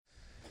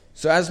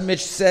So as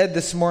Mitch said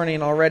this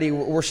morning already,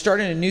 we're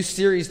starting a new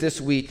series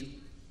this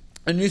week,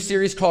 a new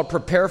series called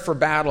Prepare for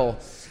Battle.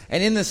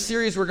 And in this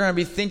series, we're going to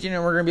be thinking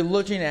and we're going to be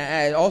looking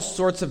at all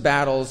sorts of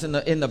battles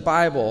in the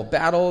Bible,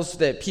 battles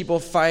that people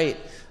fight,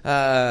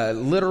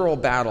 literal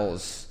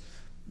battles,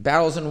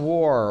 battles in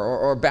war,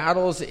 or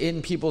battles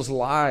in people's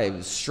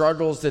lives,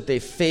 struggles that they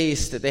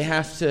face, that they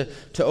have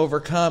to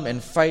overcome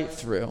and fight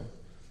through.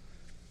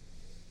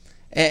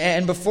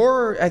 And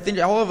before, I think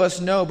all of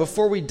us know,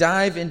 before we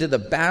dive into the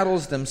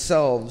battles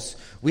themselves,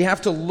 we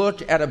have to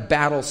look at a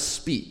battle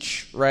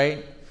speech,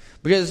 right?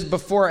 Because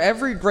before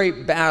every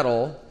great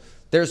battle,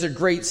 there's a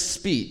great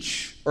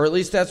speech, or at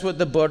least that's what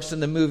the books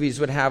and the movies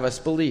would have us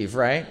believe,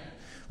 right?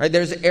 Right?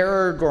 There's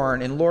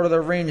Aragorn in Lord of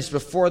the Rings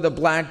before the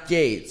Black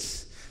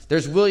Gates.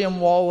 There's William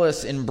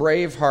Wallace in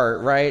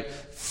Braveheart, right?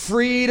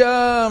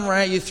 Freedom,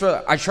 right?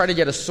 I tried to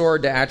get a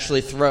sword to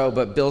actually throw,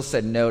 but Bill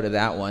said no to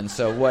that one,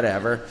 so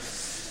whatever.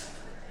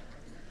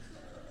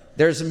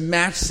 There's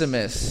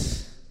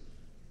Maximus.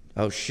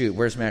 Oh, shoot.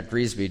 Where's Matt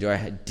Griesby? Do I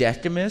have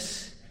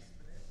Decimus?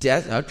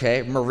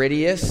 Okay.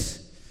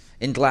 Meridius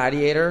in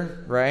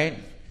Gladiator, right?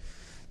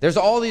 There's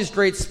all these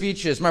great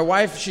speeches. My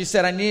wife, she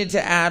said, I needed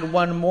to add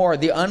one more.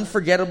 The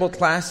unforgettable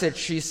classic,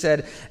 she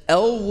said,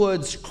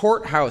 Elwood's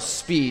courthouse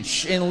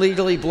speech in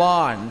Legally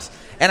Blonde.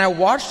 And I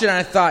watched it and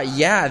I thought,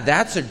 yeah,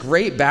 that's a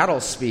great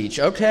battle speech.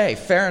 Okay,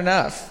 fair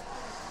enough.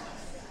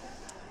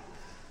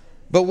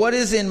 But what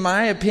is, in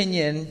my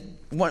opinion,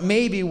 what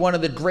may be one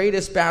of the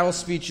greatest battle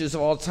speeches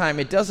of all time?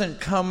 It doesn't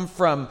come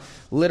from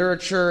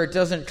literature, it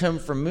doesn't come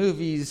from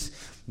movies,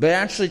 but it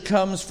actually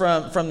comes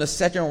from the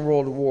Second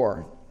World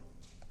War.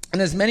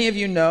 And as many of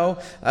you know,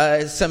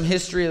 some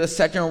history of the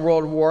Second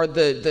World War,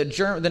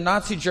 the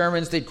Nazi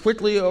Germans, they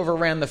quickly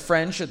overran the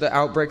French at the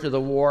outbreak of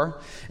the war.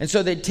 And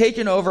so they'd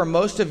taken over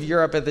most of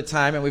Europe at the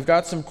time, and we've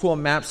got some cool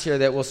maps here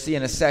that we'll see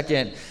in a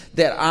second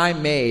that I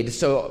made.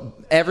 So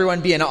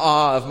everyone be in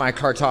awe of my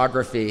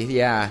cartography.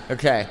 Yeah,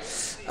 okay.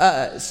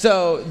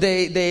 So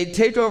they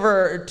take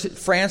over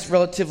France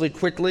relatively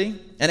quickly,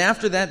 and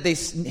after that,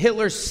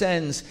 Hitler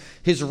sends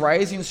his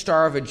rising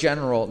star of a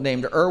general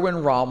named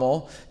Erwin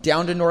Rommel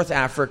down to North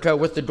Africa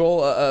with the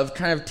goal of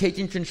kind of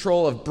taking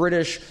control of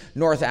British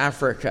North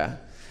Africa.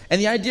 And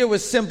the idea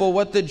was simple.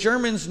 What the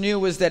Germans knew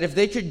was that if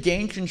they could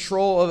gain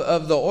control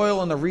of the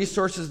oil and the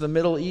resources of the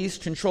Middle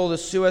East, control the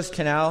Suez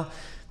Canal,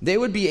 they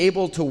would be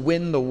able to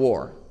win the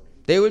war.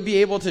 They would be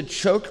able to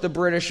choke the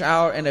British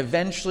out and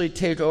eventually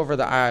take over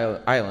the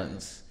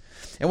islands.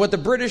 And what the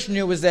British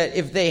knew was that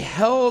if they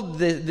held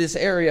this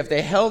area, if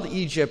they held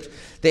Egypt,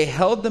 they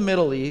held the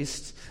Middle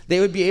East,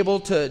 they would be able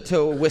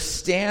to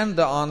withstand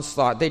the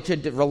onslaught. They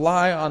could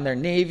rely on their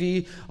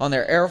navy, on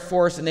their air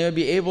force, and they would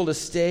be able to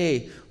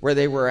stay where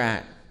they were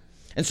at.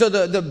 And so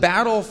the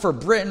battle for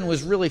Britain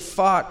was really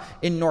fought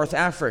in North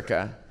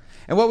Africa.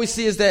 And what we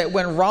see is that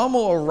when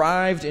Rommel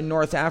arrived in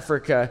North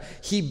Africa,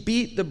 he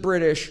beat the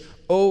British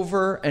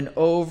over and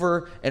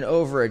over and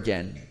over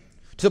again,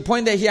 to the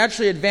point that he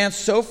actually advanced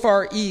so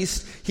far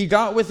east, he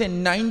got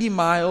within 90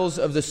 miles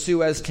of the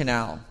Suez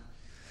Canal.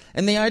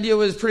 And the idea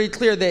was pretty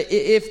clear that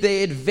if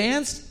they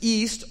advanced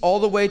east all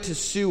the way to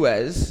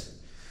Suez,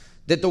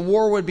 that the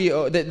war would be,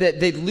 that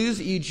they'd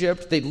lose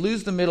Egypt, they'd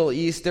lose the Middle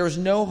East. There was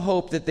no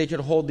hope that they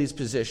could hold these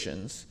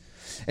positions.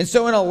 And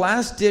so in a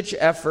last-ditch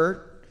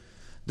effort,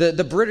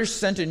 the British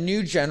sent a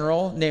new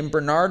general named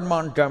Bernard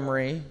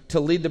Montgomery to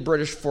lead the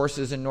British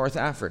forces in North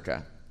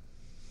Africa.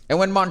 And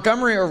when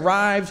Montgomery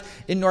arrived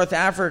in North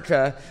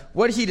Africa,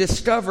 what he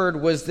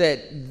discovered was that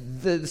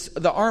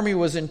the army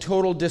was in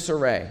total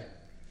disarray.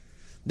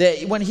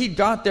 That when he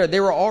got there, they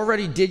were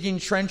already digging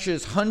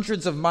trenches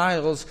hundreds of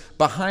miles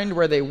behind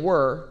where they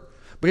were,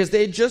 because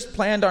they had just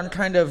planned on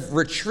kind of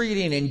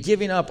retreating and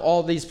giving up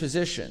all these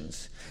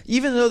positions,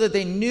 even though that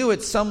they knew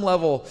at some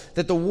level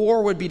that the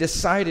war would be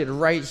decided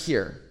right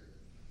here.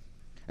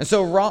 And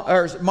so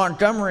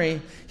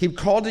Montgomery, he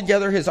called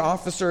together his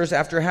officers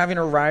after having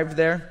arrived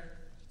there.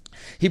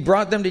 He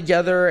brought them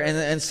together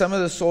and some of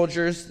the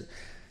soldiers,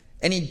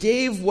 and he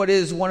gave what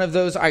is one of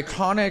those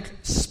iconic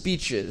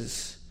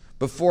speeches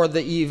before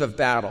the eve of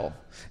battle.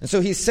 And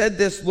so he said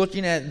this,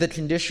 looking at the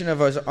condition of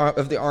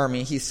the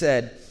army. He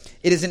said,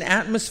 "It is an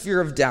atmosphere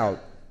of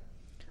doubt,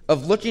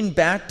 of looking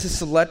back to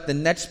select the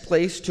next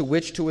place to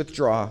which to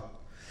withdraw,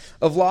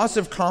 of loss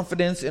of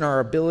confidence in our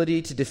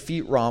ability to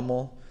defeat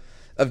Rommel,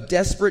 of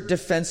desperate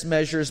defense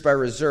measures by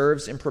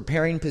reserves in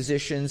preparing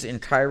positions in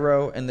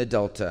Cairo and the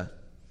Delta.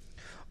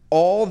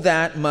 All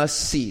that must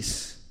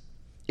cease.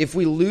 If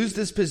we lose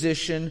this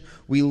position,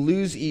 we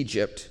lose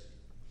Egypt.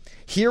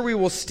 Here we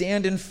will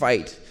stand and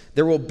fight.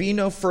 There will be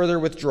no further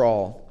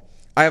withdrawal.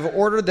 I have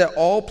ordered that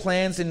all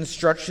plans and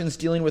instructions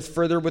dealing with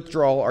further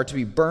withdrawal are to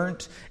be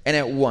burnt, and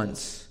at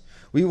once.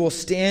 We will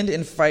stand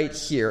and fight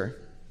here.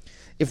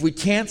 If we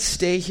can't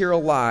stay here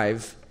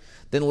alive,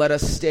 then let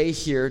us stay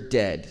here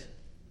dead."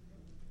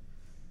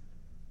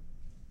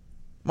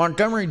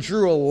 Montgomery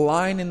drew a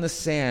line in the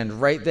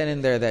sand right then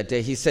and there that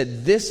day. He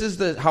said, this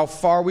is how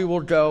far we will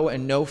go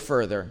and no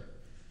further.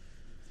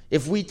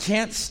 If we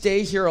can't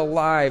stay here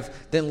alive,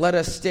 then let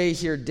us stay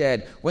here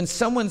dead. When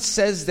someone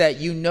says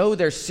that, you know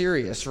they're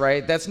serious,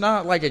 right? That's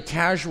not like a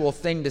casual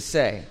thing to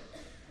say.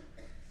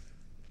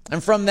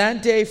 And from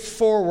that day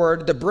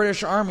forward, the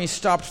British Army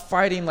stopped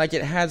fighting like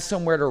it had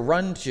somewhere to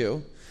run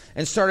to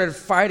and started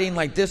fighting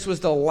like this was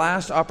the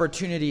last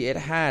opportunity it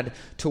had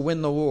to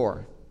win the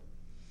war.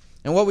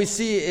 And what we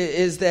see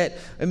is that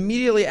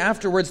immediately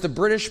afterwards, the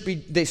British,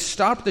 they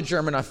stopped the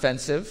German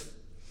offensive.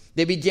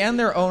 They began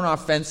their own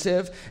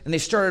offensive, and they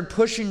started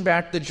pushing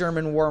back the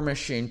German war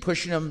machine,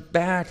 pushing them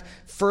back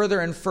further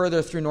and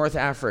further through North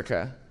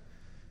Africa.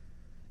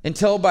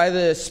 Until by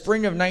the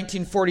spring of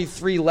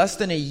 1943, less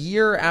than a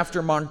year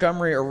after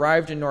Montgomery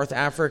arrived in North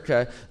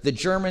Africa, the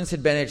Germans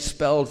had been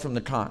expelled from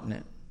the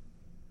continent.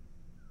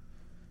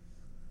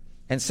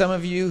 And some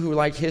of you who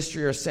like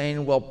history are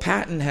saying, well,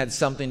 Patton had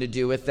something to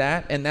do with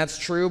that, and that's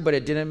true, but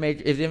it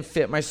didn't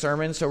fit my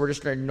sermon, so we're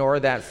just going to ignore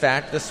that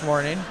fact this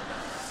morning.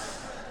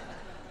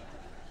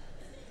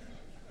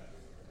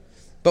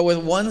 But with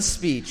one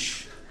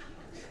speech,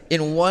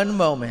 in one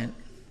moment,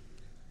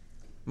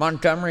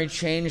 Montgomery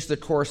changed the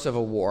course of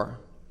a war.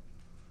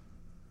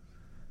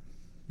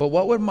 But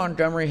what would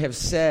Montgomery have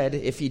said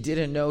if he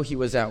didn't know he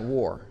was at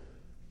war?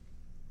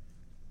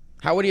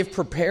 How would he have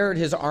prepared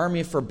his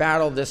army for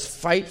battle, this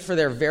fight for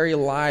their very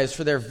lives,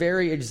 for their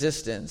very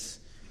existence,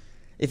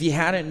 if he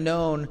hadn't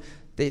known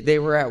they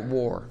were at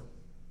war?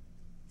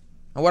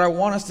 And what I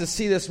want us to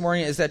see this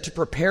morning is that to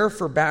prepare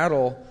for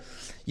battle,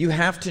 you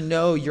have to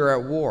know you're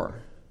at war.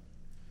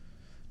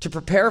 To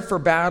prepare for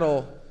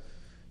battle,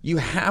 you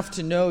have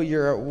to know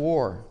you're at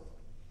war.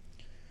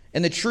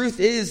 And the truth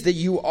is that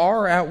you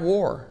are at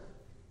war.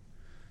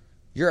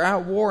 You're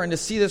at war. And to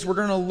see this, we're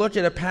going to look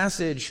at a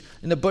passage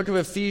in the book of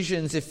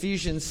Ephesians,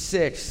 Ephesians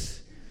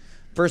 6,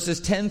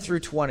 verses 10 through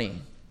 20.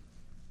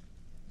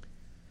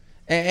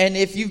 And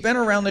if you've been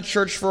around the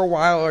church for a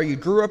while or you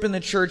grew up in the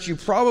church, you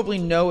probably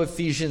know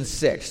Ephesians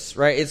 6,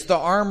 right? It's the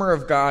armor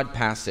of God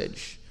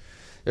passage.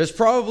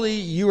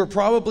 You were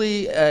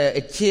probably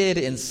a kid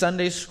in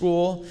Sunday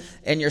school,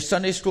 and your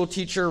Sunday school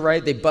teacher,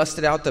 right, they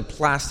busted out the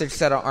plastic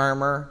set of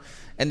armor,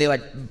 and they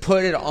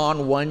put it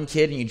on one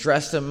kid, and you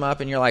dressed him up,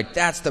 and you're like,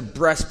 that's the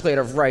breastplate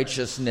of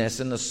righteousness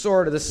and the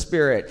sword of the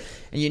Spirit.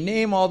 And you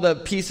name all the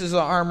pieces of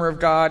the armor of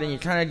God, and you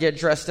kind of get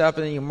dressed up,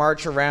 and then you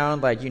march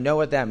around like you know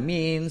what that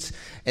means,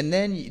 and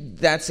then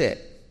that's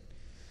it.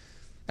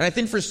 And I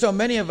think for so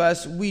many of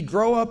us, we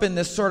grow up in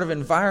this sort of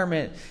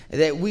environment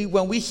that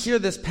when we hear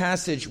this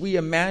passage, we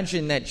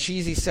imagine that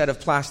cheesy set of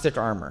plastic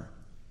armor.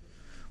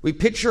 We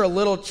picture a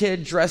little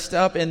kid dressed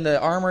up in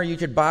the armor you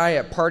could buy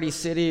at Party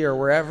City or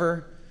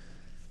wherever.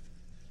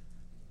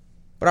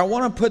 But I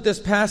want to put this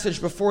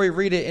passage before we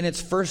read it in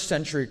its first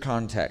century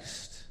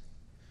context.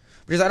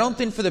 Because I don't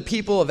think for the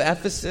people of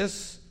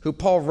Ephesus, who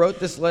Paul wrote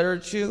this letter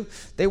to,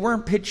 they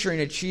weren't picturing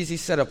a cheesy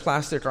set of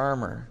plastic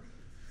armor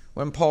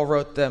when Paul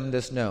wrote them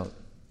this note.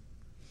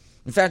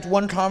 In fact,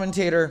 one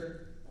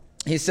commentator,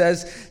 he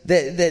says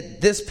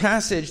that this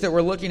passage that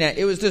we're looking at,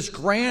 it was this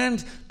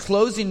grand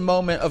closing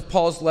moment of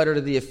Paul's letter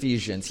to the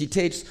Ephesians. He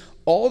takes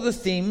all the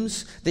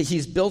themes that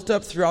he's built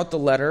up throughout the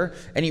letter,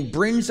 and he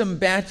brings them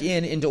back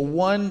into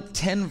one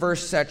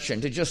 10-verse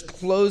section to just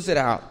close it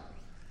out.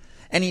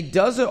 And he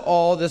does it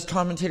all, this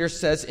commentator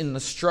says, in the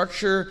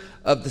structure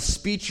of the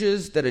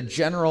speeches that a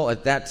general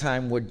at that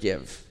time would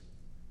give.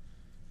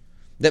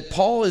 That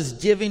Paul is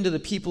giving to the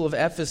people of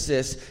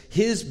Ephesus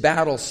his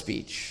battle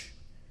speech.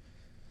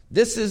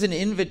 This is an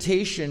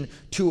invitation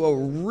to a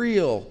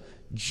real,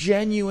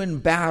 genuine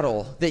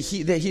battle that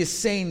he is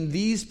saying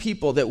these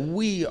people that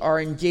we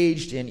are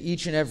engaged in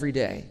each and every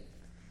day.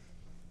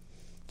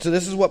 So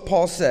this is what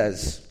Paul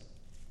says.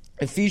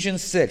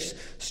 Ephesians 6,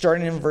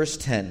 starting in verse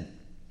 10.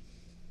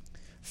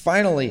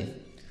 Finally,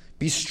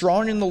 be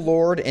strong in the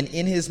Lord and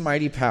in his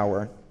mighty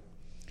power.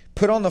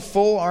 Put on the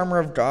full armor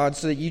of God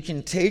so that you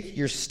can take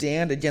your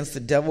stand against the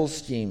devil's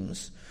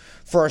schemes.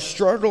 For our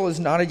struggle is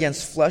not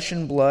against flesh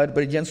and blood,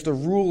 but against the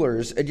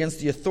rulers,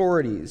 against the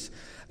authorities,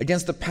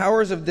 against the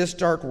powers of this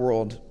dark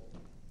world,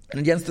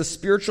 and against the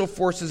spiritual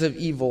forces of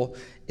evil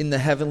in the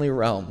heavenly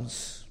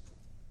realms.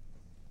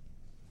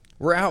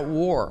 We're at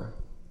war.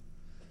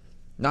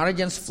 Not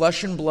against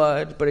flesh and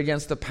blood, but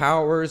against the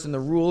powers and the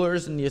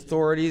rulers and the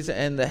authorities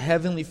and the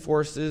heavenly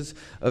forces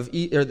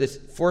the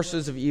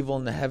forces of evil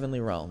in the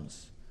heavenly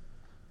realms.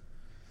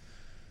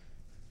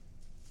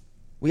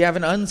 We have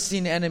an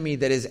unseen enemy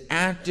that is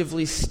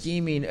actively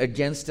scheming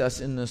against us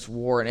in this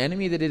war, an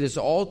enemy that it is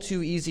all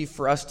too easy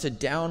for us to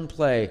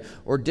downplay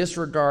or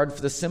disregard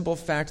for the simple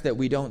fact that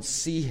we don't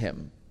see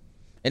him.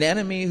 An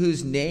enemy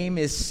whose name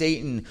is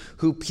Satan,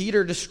 who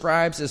Peter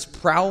describes as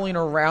prowling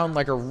around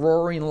like a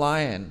roaring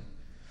lion,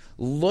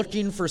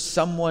 looking for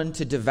someone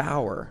to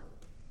devour.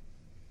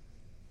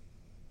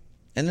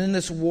 And in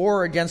this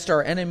war against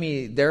our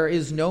enemy, there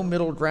is no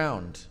middle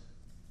ground.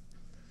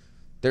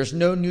 There's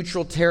no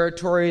neutral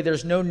territory.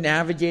 There's no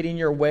navigating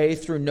your way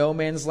through no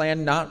man's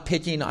land, not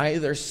picking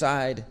either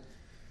side.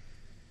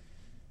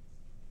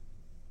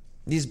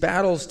 These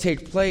battles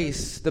take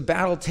place. The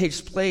battle takes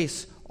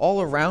place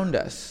all around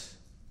us.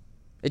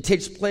 It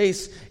takes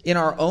place in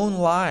our own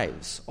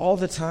lives all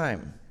the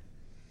time.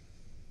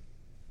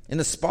 In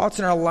the spots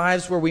in our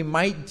lives where we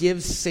might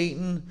give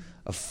Satan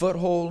a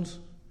foothold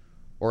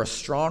or a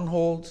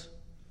stronghold,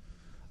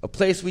 a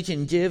place we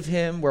can give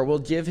him, where we'll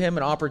give him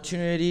an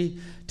opportunity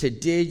to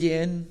dig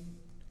in,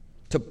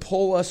 to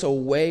pull us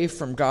away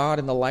from God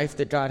and the life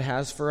that God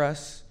has for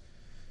us.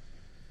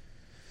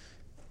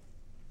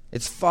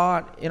 It's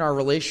fought in our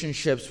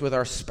relationships with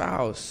our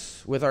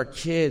spouse, with our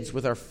kids,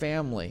 with our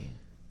family.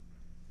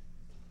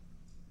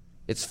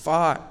 It's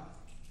fought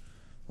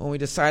when we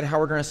decide how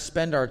we're going to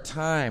spend our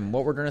time,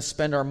 what we're going to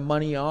spend our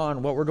money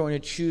on, what we're going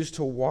to choose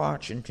to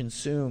watch and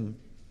consume.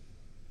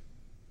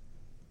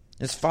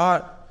 It's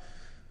fought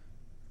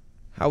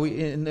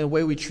in the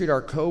way we treat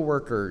our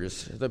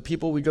coworkers, the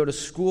people we go to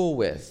school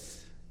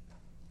with.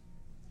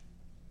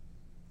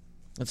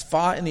 It's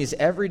fought in these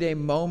everyday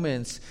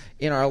moments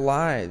in our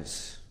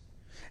lives.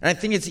 And I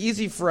think it's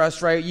easy for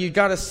us, right? You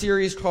got a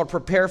series called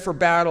Prepare for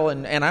Battle,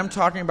 and I'm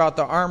talking about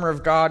the armor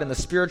of God and the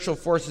spiritual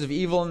forces of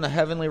evil in the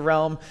heavenly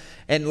realm.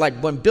 And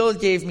like when Bill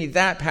gave me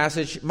that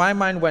passage, my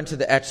mind went to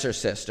The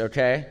Exorcist,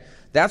 okay?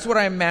 That's what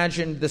I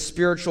imagined the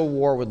spiritual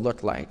war would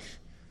look like.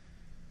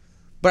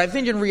 But I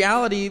think in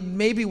reality,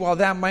 maybe while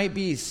that might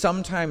be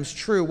sometimes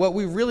true, what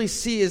we really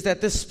see is that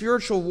this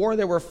spiritual war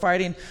that we're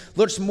fighting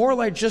looks more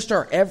like just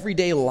our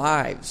everyday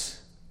lives.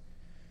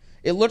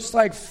 It looks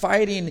like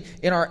fighting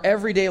in our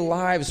everyday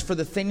lives for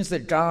the things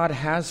that God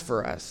has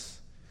for us.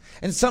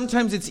 And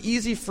sometimes it's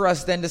easy for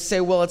us then to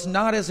say, well, it's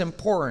not as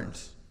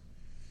important.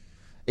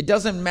 It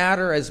doesn't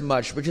matter as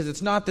much because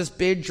it's not this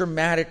big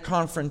dramatic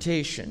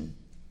confrontation.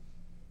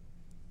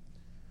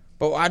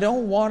 But I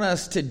don't want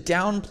us to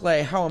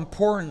downplay how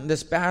important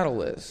this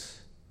battle is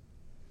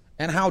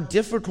and how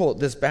difficult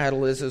this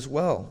battle is as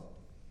well.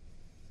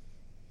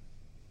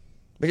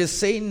 Because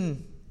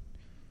Satan,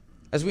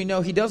 as we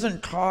know, he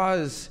doesn't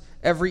cause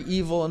every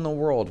evil in the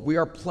world. We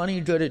are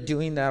plenty good at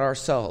doing that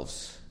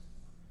ourselves.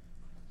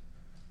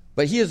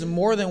 But he is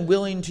more than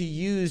willing to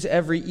use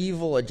every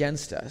evil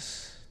against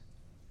us.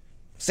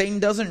 Satan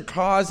doesn't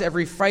cause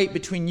every fight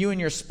between you and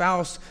your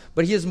spouse,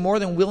 but he is more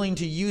than willing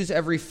to use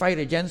every fight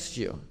against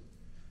you.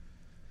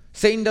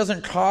 Satan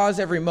doesn't cause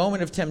every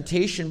moment of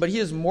temptation, but he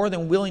is more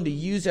than willing to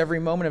use every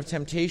moment of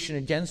temptation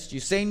against you.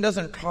 Satan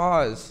doesn't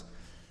cause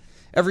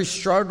every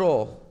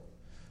struggle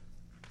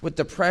with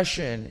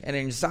depression and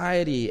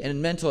anxiety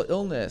and mental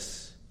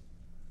illness,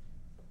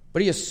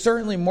 but he is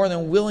certainly more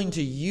than willing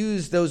to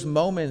use those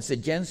moments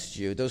against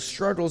you, those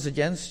struggles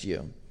against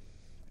you.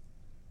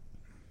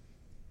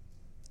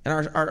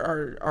 And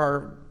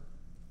our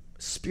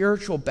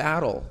spiritual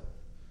battle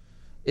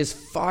is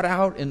fought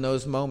out in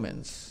those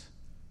moments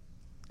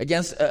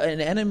against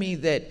an enemy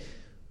that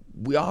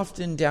we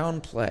often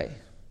downplay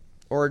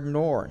or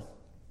ignore.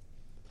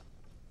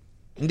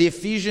 And the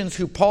Ephesians,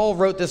 who Paul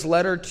wrote this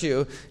letter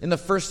to in the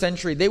first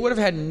century, they would have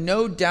had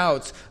no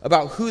doubts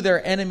about who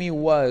their enemy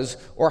was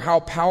or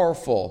how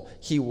powerful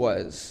he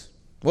was.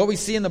 What we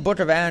see in the book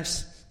of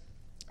Acts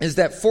is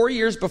that 4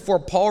 years before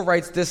Paul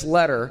writes this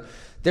letter,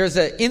 there's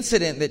an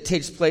incident that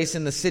takes place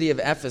in the city of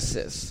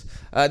Ephesus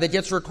that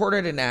gets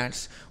recorded in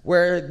Acts,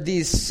 where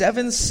these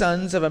 7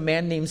 sons of a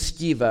man named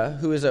Sceva,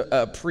 who is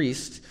a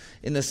priest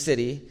in the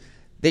city,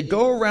 they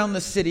go around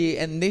the city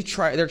and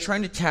they're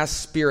trying to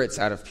cast spirits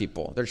out of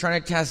people. They're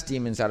trying to cast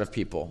demons out of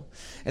people.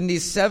 And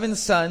these 7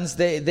 sons,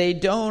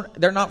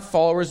 they're not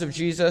followers of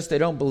Jesus. They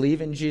don't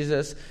believe in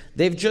Jesus.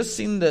 They've just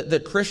seen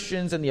the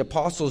Christians and the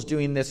apostles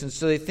doing this, and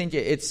so they think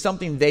it's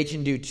something they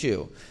can do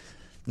too.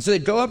 And so they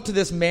go up to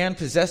this man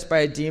possessed by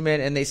a demon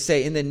and they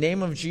say, in the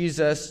name of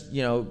Jesus,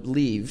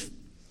 leave.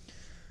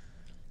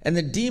 And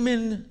the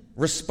demon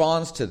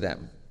responds to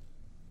them.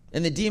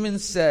 And the demon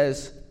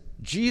says,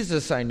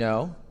 Jesus I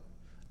know,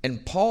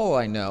 and Paul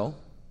I know,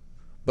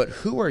 but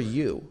who are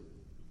you?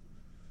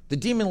 The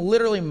demon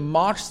literally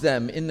mocks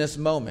them in this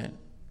moment.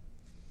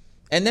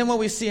 And then what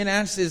we see in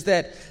Acts is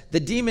that the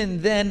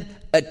demon then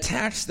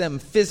attacks them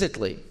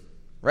physically,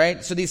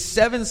 right? So these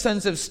 7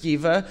 sons of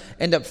Sceva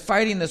end up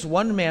fighting this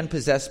one man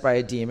possessed by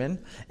a demon,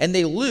 and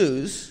they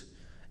lose.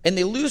 And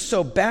they lose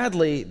so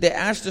badly that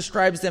Acts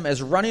describes them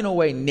as running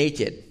away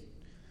naked.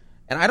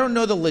 And I don't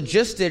know the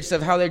logistics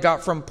of how they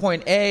got from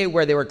point A,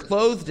 where they were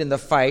clothed in the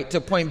fight,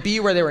 to point B,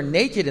 where they were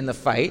naked in the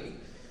fight.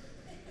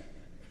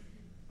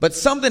 But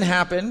something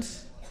happened.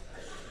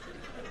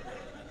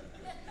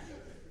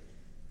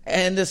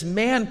 And this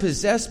man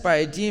possessed by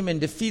a demon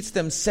defeats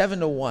them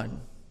 7-1.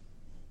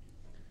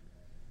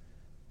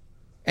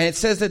 And it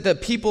says that the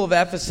people of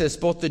Ephesus,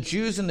 both the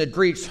Jews and the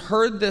Greeks,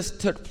 heard this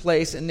took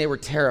place and they were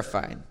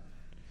terrified.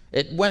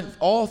 It went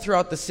all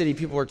throughout the city.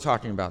 People were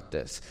talking about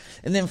this.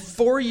 And then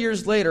 4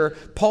 years later,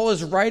 Paul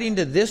is writing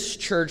to this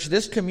church,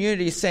 this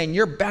community, saying,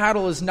 your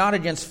battle is not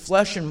against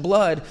flesh and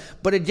blood,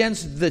 but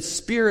against the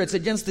spirits,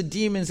 against the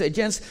demons,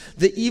 against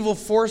the evil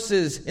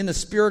forces in the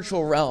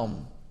spiritual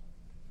realm.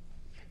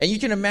 And you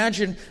can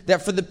imagine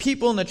that for the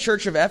people in the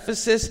church of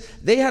Ephesus,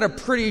 they had a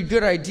pretty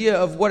good idea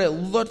of what it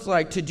looked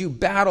like to do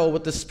battle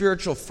with the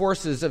spiritual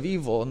forces of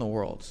evil in the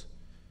world.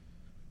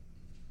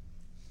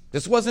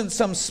 This wasn't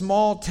some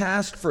small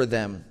task for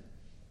them.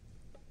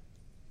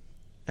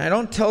 And I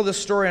don't tell this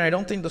story, and I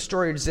don't think the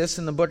story exists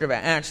in the book of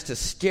Acts to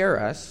scare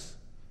us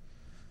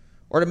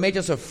or to make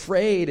us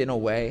afraid in a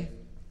way.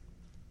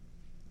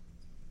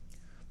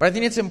 But I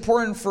think it's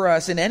important for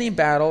us in any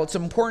battle, it's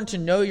important to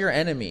know your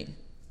enemy,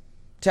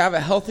 to have a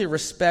healthy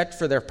respect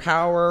for their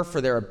power,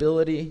 for their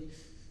ability.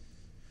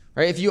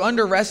 Right? If you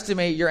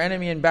underestimate your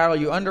enemy in battle,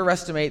 you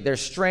underestimate their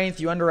strength,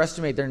 you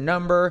underestimate their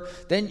number,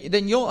 then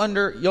you'll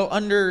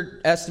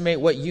underestimate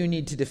what you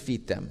need to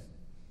defeat them.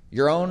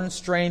 Your own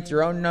strength,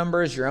 your own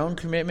numbers, your own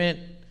commitment,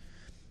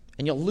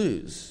 and you'll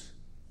lose.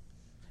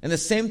 And the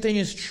same thing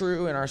is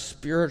true in our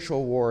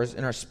spiritual wars,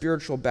 in our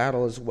spiritual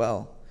battle as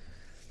well.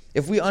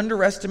 If we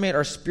underestimate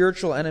our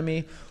spiritual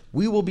enemy,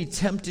 we will be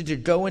tempted to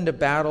go into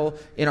battle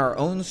in our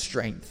own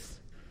strength,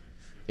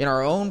 in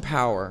our own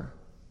power,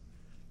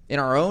 in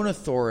our own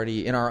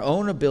authority, in our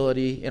own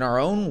ability, in our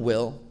own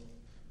will.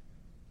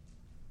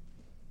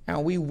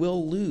 And we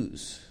will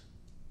lose.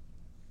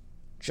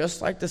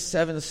 Just like the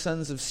 7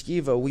 sons of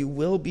Sceva, we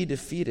will be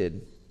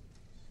defeated.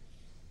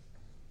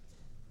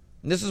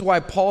 And this is why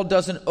Paul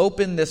doesn't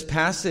open this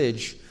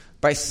passage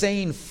by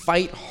saying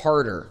fight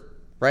harder,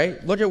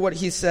 right? Look at what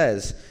he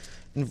says.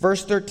 In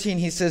verse 13,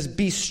 he says,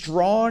 "Be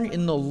strong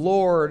in the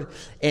Lord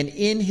and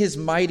in his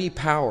mighty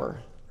power."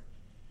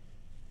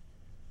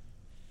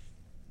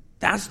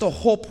 That's the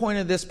whole point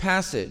of this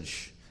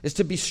passage, is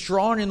to be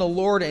strong in the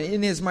Lord and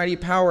in his mighty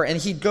power. And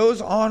he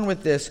goes on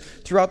with this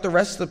throughout the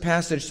rest of the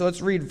passage. So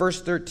let's read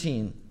verse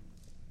 13.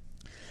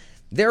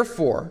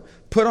 "Therefore,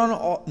 put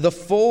on the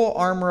full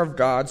armor of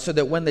God, so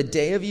that when the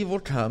day of evil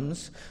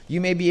comes,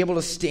 you may be able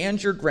to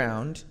stand your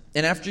ground.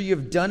 And after you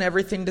have done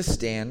everything to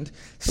stand,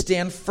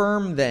 stand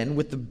firm then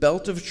with the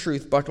belt of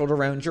truth buckled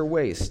around your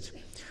waist,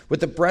 with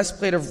the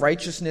breastplate of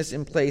righteousness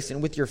in place,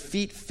 and with your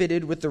feet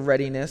fitted with the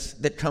readiness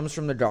that comes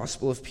from the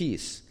gospel of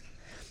peace.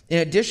 In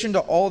addition to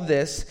all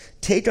this,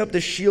 take up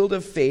the shield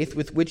of faith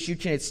with which you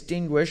can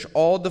extinguish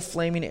all the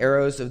flaming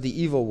arrows of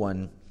the evil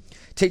one.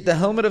 Take the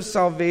helmet of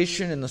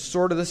salvation and the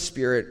sword of the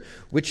Spirit,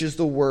 which is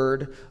the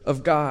word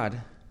of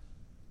God."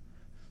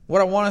 What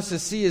I want us to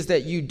see is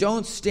that you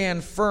don't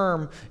stand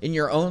firm in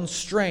your own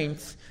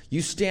strength.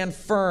 You stand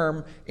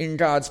firm in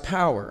God's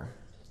power.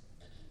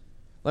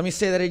 Let me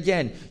say that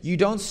again. You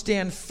don't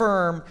stand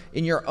firm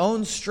in your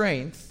own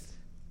strength.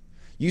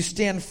 You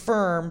stand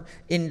firm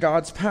in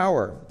God's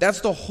power. That's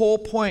the whole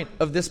point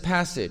of this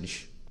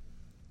passage.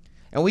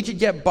 And we could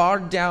get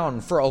bogged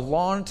down for a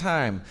long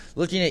time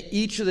looking at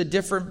each of the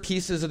different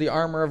pieces of the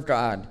armor of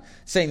God,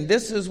 saying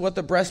this is what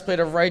the breastplate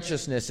of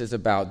righteousness is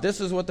about. This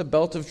is what the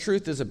belt of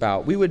truth is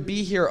about. We would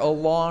be here a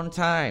long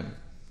time.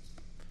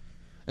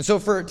 And so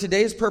for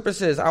today's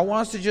purposes, I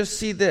want us to just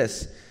see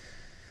this,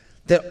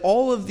 that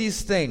all of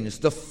these things,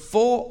 the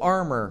full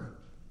armor,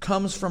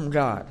 comes from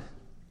God.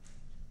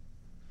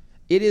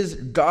 It is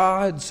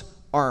God's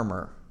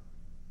armor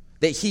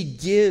that he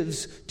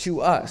gives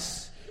to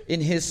us in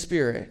his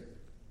Spirit.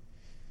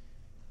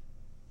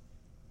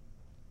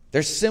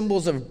 They're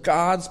symbols of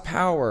God's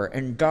power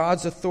and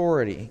God's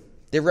authority.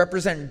 They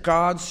represent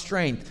God's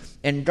strength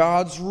and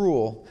God's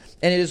rule.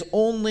 And it is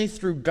only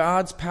through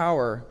God's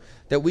power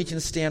that we can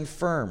stand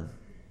firm.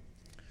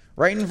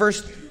 Right in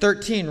verse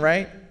 13,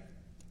 right?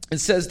 It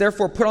says,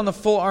 "Therefore put on the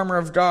full armor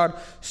of God,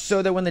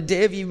 so that when the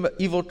day of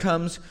evil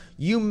comes,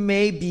 you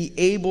may be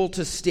able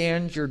to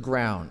stand your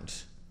ground."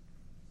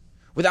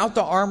 Without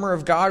the armor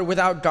of God,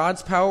 without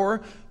God's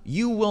power,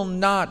 you will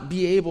not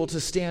be able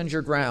to stand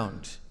your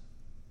ground.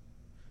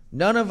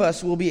 None of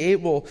us will be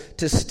able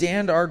to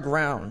stand our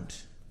ground.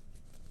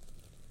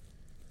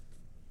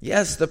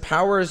 Yes, the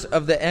powers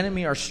of the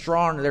enemy are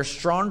strong. They're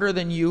stronger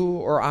than you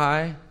or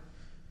I.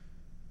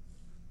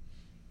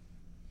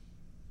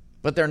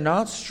 But they're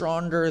not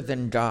stronger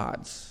than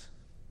God's.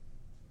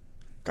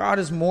 God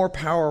is more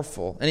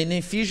powerful. And in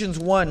Ephesians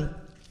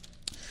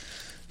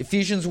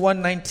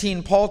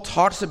 1:19, Paul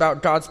talks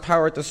about God's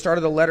power at the start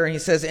of the letter, and he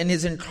says, "And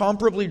his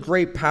incomparably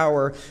great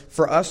power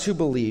for us who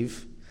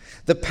believe.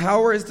 The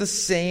power is the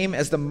same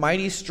as the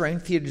mighty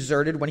strength he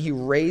exerted when he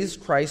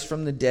raised Christ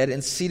from the dead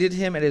and seated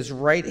him at his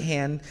right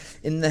hand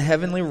in the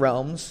heavenly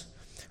realms,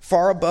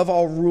 far above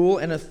all rule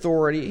and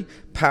authority,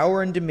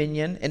 power and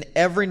dominion, and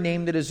every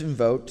name that is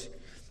invoked,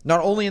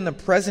 not only in the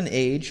present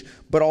age,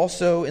 but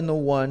also in the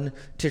one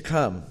to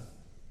come."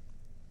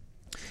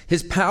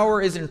 His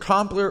power is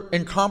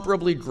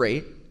incomparably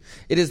great.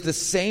 It is the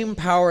same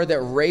power that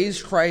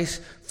raised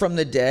Christ from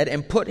the dead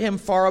and put him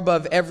far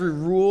above every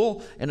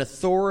rule and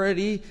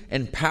authority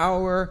and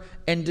power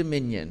and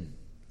dominion.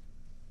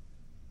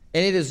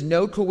 And it is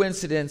no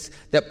coincidence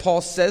that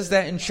Paul says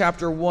that in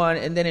chapter 1,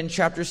 and then in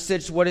chapter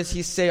 6, what does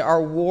he say?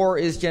 Our war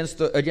is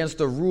against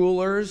the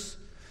rulers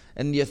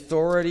and the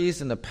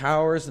authorities and the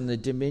powers and the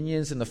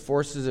dominions and the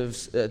forces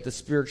of the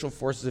spiritual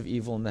forces of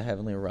evil in the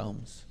heavenly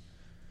realms.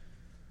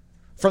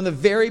 From the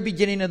very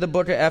beginning of the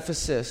book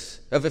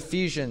of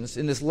Ephesians,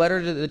 in this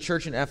letter to the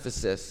church in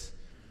Ephesus,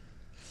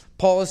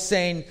 Paul is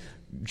saying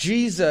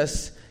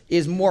Jesus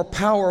is more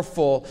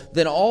powerful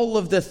than all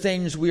of the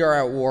things we are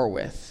at war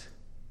with.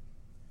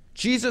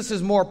 Jesus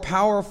is more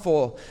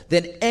powerful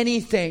than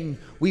anything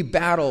we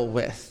battle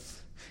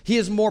with. He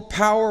is more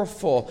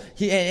powerful,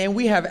 and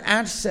we have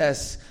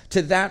access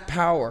to that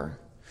power.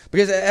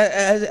 Because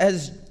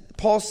as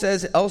Paul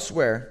says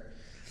elsewhere,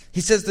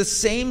 he says the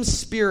same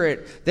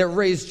Spirit that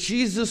raised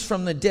Jesus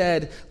from the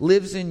dead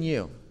lives in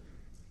you.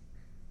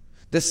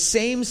 The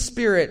same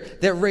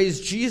Spirit that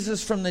raised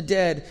Jesus from the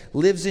dead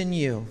lives in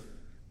you.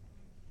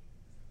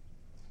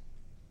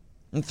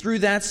 And through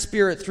that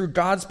Spirit, through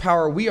God's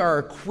power, we are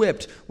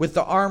equipped with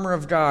the armor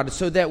of God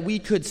so that we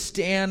could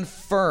stand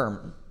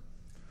firm.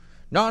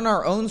 Not in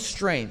our own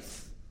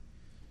strength,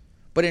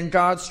 but in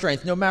God's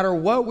strength. No matter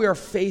what we are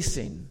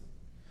facing,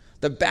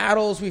 the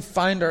battles we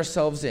find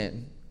ourselves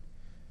in,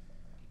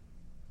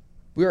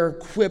 we are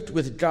equipped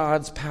with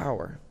God's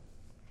power.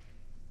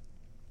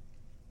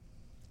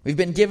 We've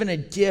been given a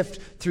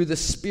gift through the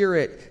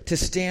Spirit to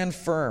stand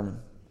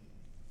firm,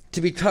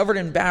 to be covered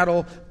in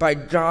battle by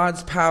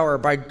God's power,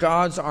 by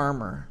God's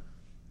armor.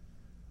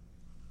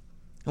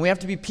 And we have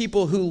to be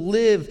people who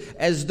live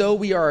as though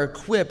we are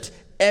equipped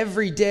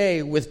every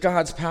day with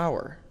God's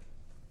power.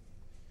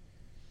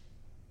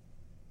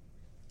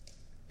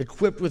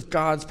 Equipped with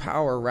God's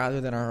power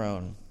rather than our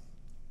own.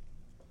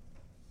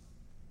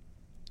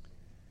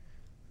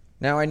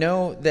 Now, I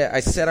know that I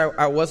said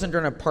I wasn't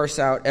going to parse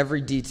out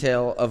every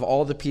detail of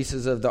all the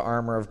pieces of the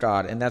armor of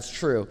God, and that's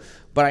true.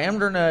 But I am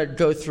going to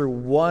go through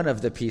one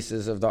of the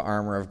pieces of the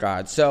armor of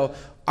God. So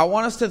I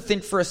want us to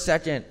think for a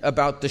second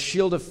about the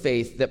shield of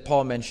faith that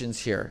Paul mentions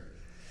here.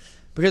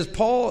 Because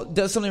Paul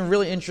does something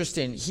really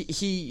interesting.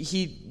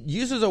 He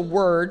uses a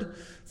word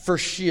for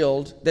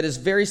shield that is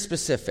very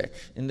specific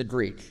in the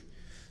Greek.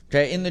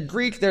 Okay, in the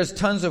Greek, there's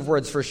tons of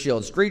words for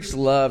shields. Greeks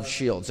love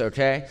shields,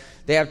 okay?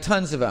 They have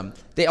tons of them.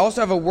 They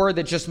also have a word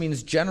that just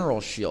means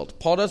general shield.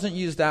 Paul doesn't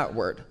use that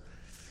word.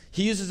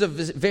 He uses a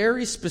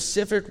very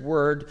specific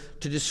word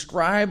to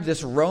describe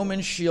this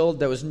Roman shield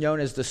that was known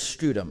as the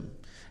scutum.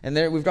 And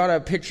there we've got a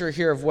picture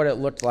here of what it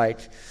looked like.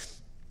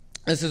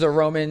 This is a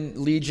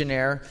Roman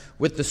legionnaire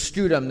with the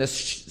scutum, this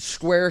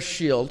square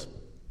shield.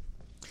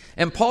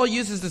 And Paul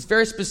uses this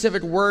very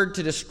specific word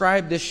to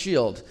describe this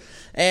shield.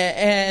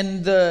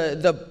 And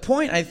the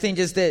point, I think,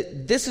 is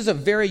that this is a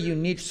very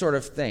unique sort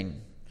of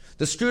thing.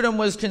 The scutum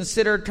was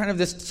considered kind of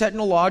this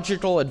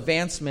technological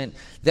advancement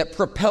that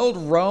propelled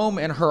Rome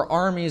and her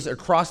armies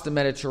across the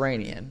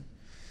Mediterranean.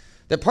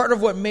 That part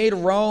of what made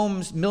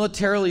Rome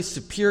militarily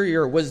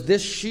superior was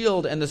this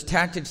shield and the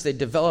tactics they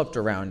developed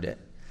around it.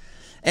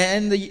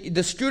 And the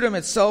scutum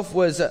itself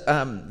was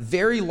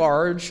very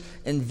large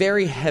and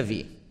very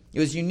heavy. It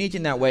was unique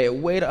in that way. It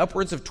weighed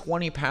upwards of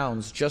 20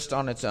 pounds just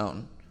on its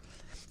own.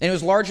 And it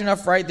was large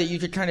enough, right, that you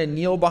could kind of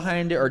kneel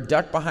behind it or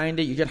duck behind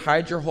it. You could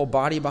hide your whole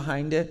body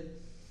behind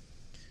it.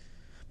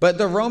 But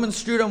the Roman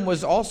scutum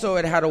was also,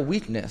 it had a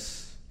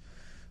weakness,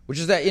 which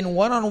is that in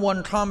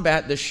one-on-one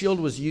combat, the shield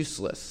was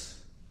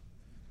useless.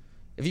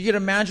 If you could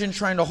imagine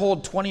trying to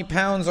hold 20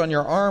 pounds on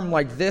your arm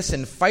like this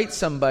and fight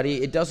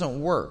somebody, it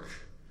doesn't work.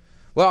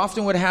 What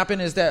often would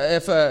happen is that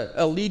if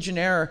a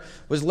legionnaire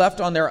was left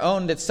on their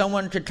own, that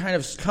someone could kind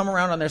of come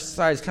around on their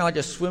sides, kind of like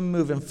a swim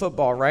move in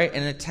football, right,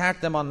 and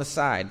attack them on the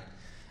side.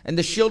 And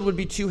the shield would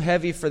be too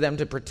heavy for them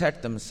to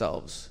protect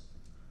themselves.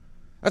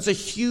 That's a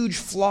huge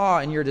flaw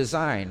in your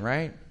design,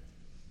 right?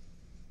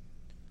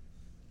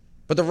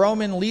 But the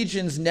Roman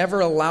legions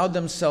never allowed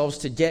themselves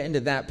to get into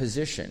that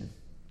position.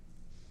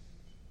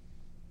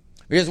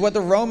 Because what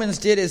the Romans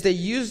did is they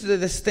used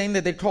this thing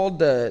that they called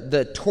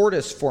the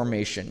tortoise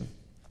formation.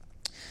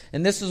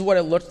 And this is what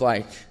it looked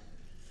like.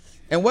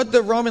 And what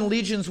the Roman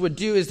legions would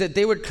do is that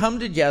they would come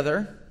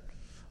together,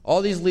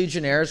 all these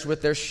legionnaires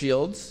with their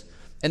shields,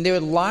 and they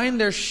would line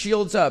their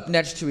shields up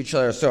next to each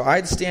other. So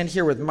I'd stand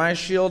here with my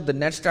shield, the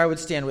next guy would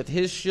stand with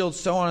his shield,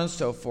 so on and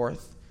so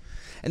forth.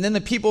 And then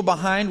the people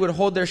behind would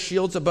hold their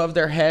shields above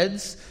their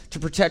heads to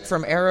protect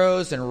from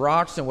arrows and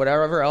rocks and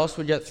whatever else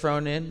would get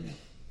thrown in.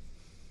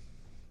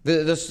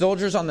 The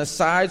soldiers on the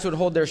sides would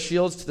hold their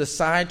shields to the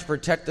side to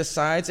protect the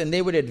sides, and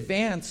they would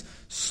advance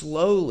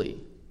slowly,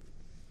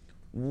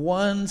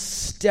 one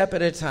step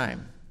at a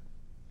time,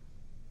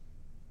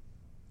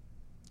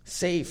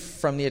 safe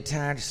from the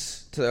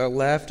attacks to their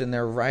left and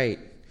their right,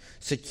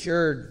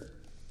 secured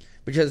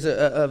because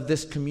of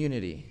this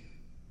community.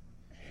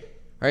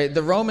 Right?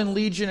 The Roman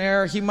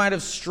legionnaire, he might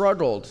have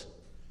struggled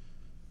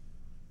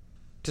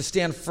to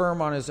stand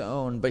firm on his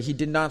own, but he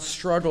did not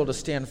struggle to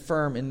stand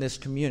firm in this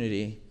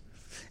community.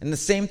 And the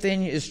same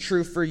thing is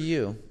true for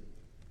you.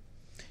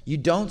 You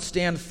don't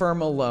stand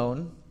firm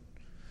alone.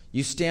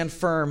 You stand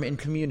firm in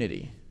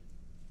community.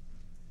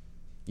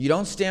 You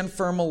don't stand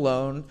firm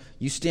alone.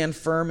 You stand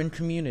firm in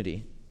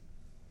community.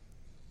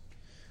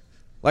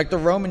 Like the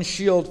Roman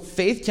shield,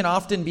 faith can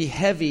often be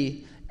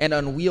heavy and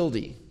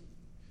unwieldy.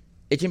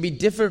 It can be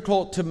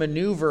difficult to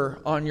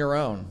maneuver on your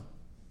own.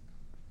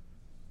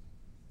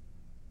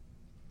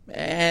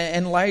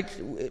 And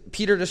like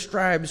Peter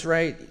describes,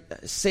 right,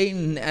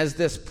 Satan as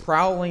this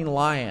prowling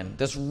lion,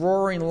 this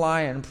roaring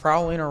lion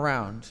prowling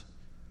around.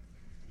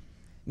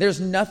 There's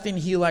nothing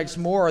he likes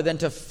more than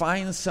to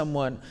find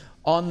someone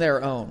on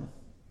their own,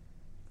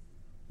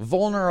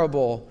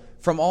 vulnerable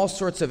from all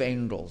sorts of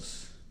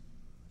angles.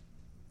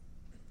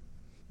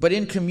 But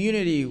in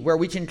community where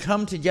we can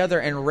come together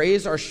and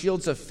raise our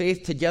shields of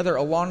faith together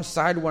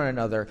alongside one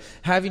another,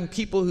 having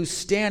people who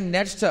stand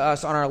next to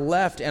us on our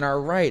left and our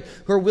right,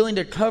 who are willing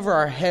to cover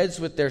our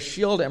heads with their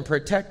shield and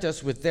protect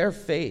us with their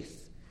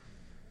faith.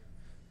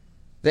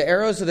 The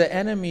arrows of the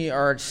enemy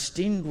are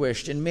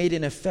extinguished and made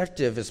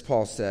ineffective, as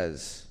Paul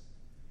says.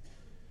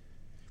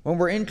 When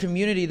we're in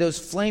community, those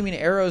flaming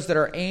arrows that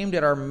are aimed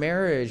at our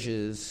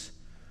marriages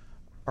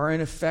are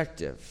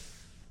ineffective.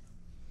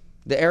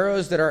 The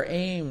arrows that are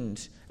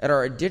aimed at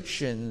our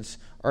addictions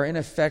are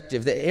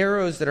ineffective. The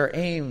arrows that are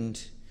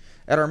aimed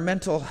at our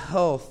mental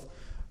health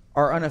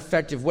are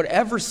ineffective.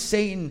 Whatever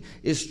Satan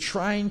is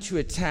trying to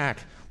attack,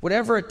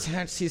 whatever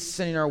attacks he's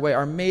sending our way,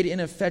 are made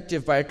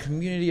ineffective by a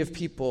community of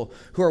people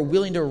who are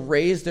willing to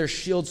raise their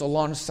shields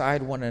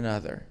alongside one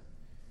another.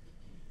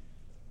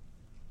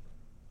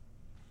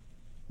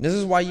 This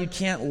is why you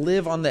can't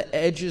live on the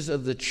edges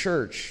of the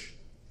church,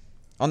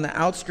 on the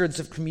outskirts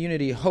of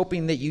community,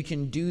 hoping that you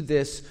can do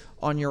this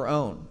on your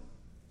own.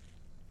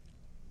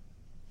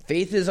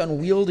 Faith is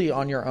unwieldy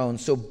on your own,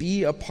 so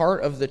be a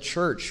part of the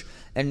church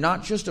and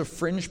not just a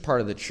fringe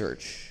part of the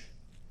church.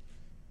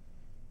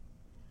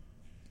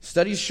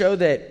 Studies show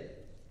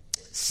that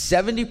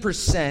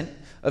 70%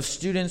 of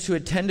students who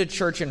attend a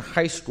church in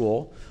high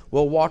school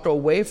will walk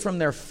away from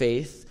their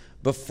faith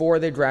before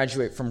they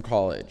graduate from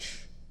college.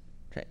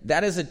 Okay,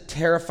 that is a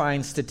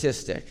terrifying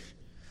statistic.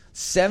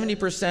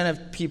 70%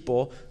 of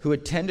people who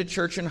attend a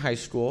church in high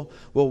school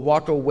will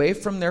walk away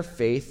from their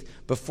faith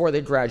before they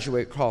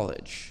graduate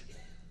college.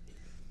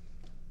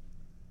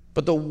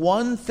 But the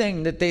one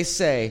thing that they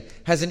say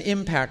has an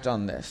impact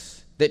on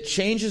this, that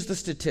changes the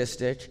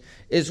statistic,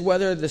 is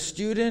whether the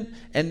student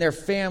and their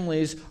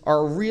families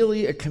are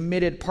really a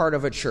committed part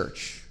of a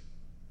church,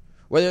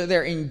 whether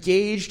they're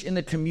engaged in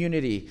the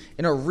community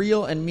in a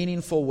real and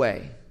meaningful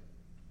way.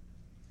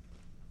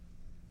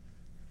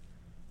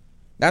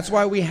 That's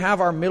why we have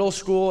our middle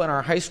school and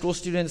our high school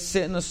students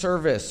sit in the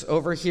service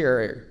over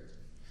here.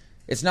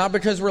 It's not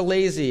because we're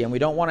lazy and we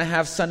don't want to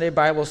have Sunday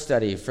Bible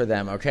study for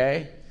them,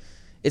 okay?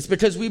 It's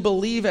because we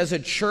believe as a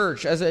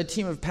church, as a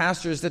team of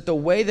pastors, that the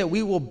way that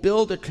we will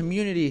build a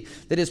community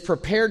that is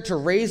prepared to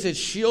raise its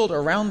shield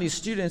around these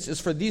students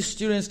is for these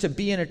students to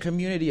be in a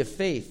community of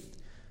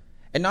faith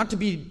and not to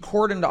be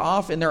cordoned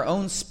off in their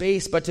own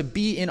space, but to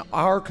be in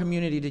our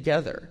community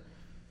together.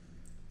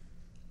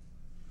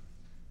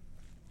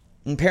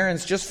 And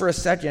parents, just for a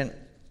second,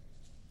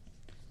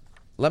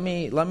 let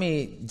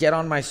me get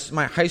on my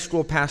high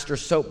school pastor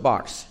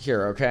soapbox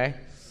here, okay?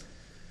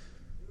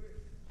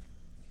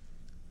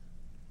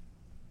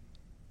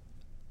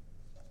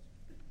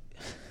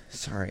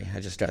 Sorry, I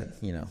just got,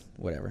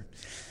 whatever.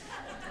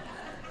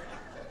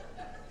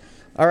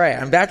 All right,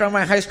 I'm back on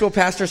my high school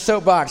pastor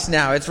soapbox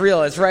now. It's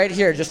real. It's right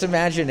here. Just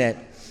imagine it.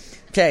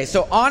 Okay,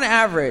 so on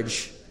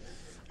average,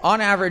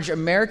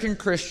 American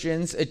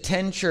Christians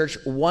attend church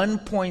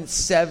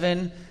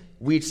 1.7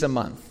 weeks a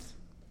month.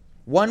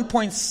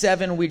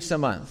 1.7 weeks a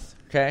month,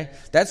 okay?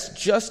 That's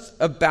just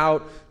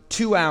about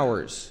 2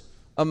 hours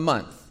a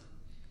month.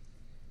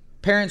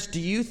 Parents, do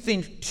you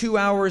think 2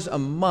 hours a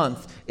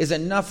month is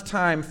enough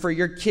time for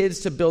your kids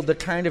to build the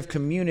kind of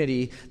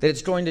community that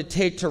it's going to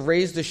take to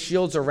raise the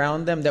shields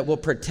around them that will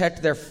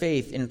protect their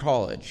faith in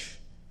college?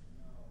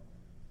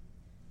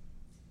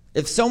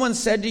 If someone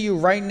said to you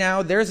right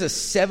now, there's a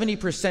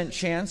 70%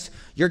 chance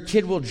your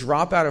kid will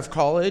drop out of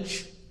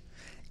college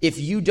if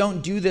you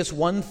don't do this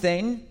one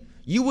thing,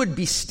 you would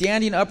be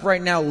standing up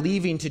right now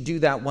leaving to do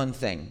that one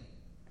thing.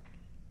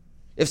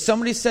 If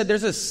somebody said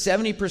there's a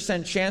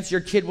 70% chance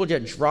your kid will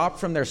get dropped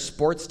from their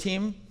sports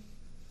team,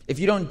 if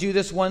you don't do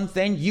this one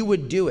thing, you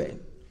would do it.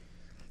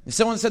 If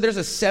someone said there's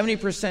a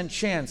 70%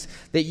 chance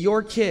that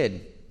your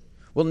kid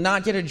will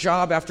not get a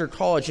job after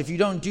college, if you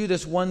don't do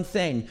this one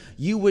thing,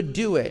 you would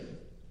do it.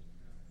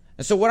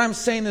 And so what I'm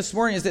saying this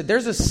morning is that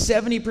there's a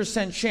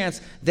 70%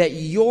 chance that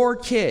your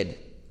kid,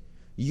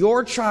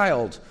 your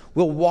child,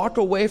 will walk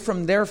away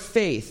from their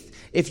faith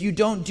if you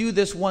don't do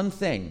this one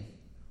thing.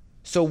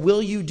 So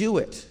will you do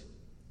it?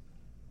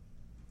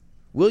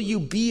 Will you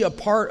be a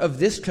part of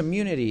this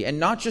community and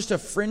not just a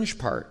fringe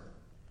part?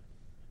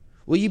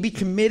 Will you be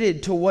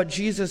committed to what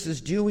Jesus is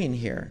doing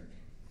here?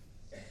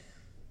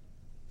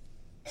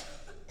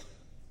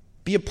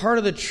 Be a part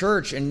of the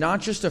church and not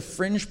just a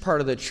fringe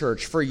part of the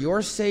church for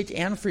your sake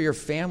and for your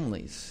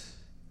families.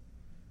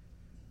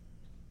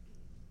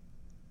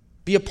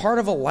 Be a part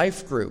of a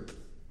life group.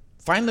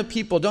 Find the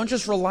people. Don't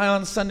just rely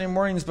on Sunday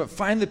mornings, but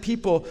find the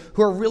people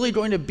who are really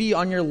going to be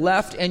on your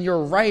left and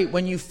your right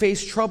when you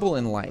face trouble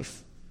in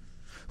life,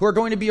 who are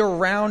going to be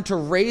around to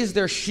raise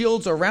their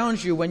shields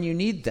around you when you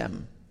need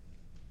them.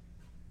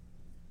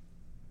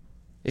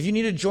 If you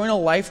need to join a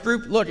life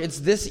group, look, it's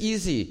this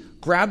easy.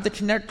 Grab the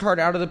Connect card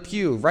out of the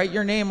pew. Write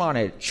your name on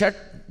it. Check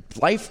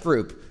life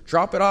group.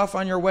 Drop it off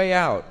on your way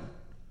out.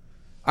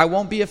 I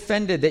won't be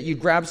offended that you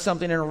grabbed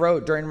something and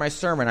wrote during my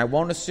sermon. I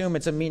won't assume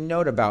it's a mean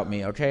note about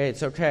me, okay?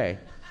 It's okay.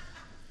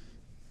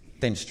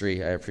 Thanks,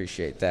 Dree. I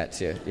appreciate that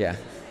too. Yeah.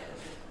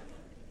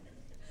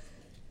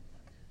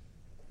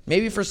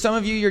 Maybe for some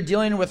of you, you're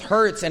dealing with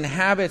hurts and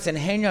habits and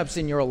hang-ups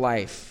in your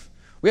life.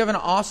 We have an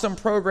awesome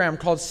program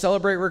called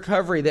Celebrate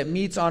Recovery that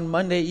meets on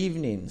Monday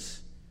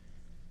evenings.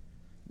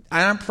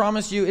 And I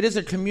promise you, it is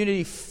a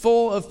community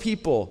full of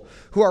people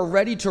who are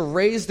ready to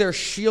raise their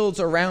shields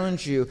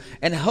around you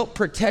and help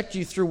protect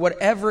you through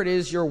whatever it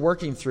is you're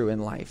working through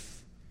in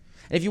life.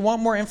 And if you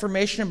want more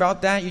information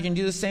about that, you can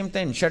do the same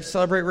thing. Check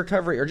Celebrate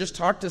Recovery or just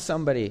talk to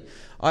somebody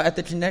at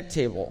the Connect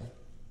table.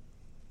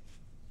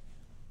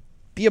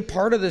 Be a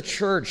part of the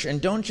church and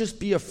don't just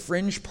be a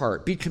fringe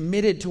part. Be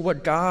committed to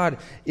what God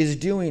is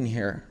doing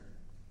here.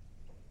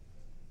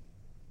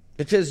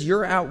 Because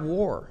you're at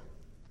war.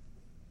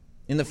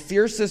 In the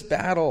fiercest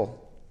battle,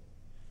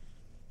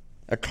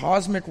 a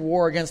cosmic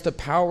war against the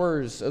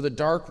powers of the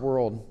dark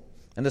world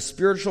and the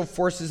spiritual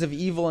forces of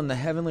evil in the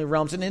heavenly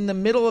realms. And in the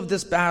middle of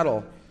this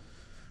battle,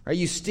 right,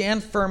 you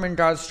stand firm in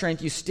God's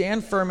strength. You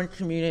stand firm in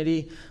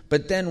community.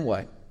 But then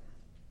what?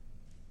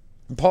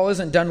 And Paul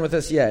isn't done with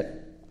us yet.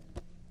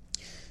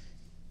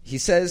 He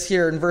says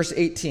here in verse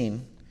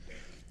 18,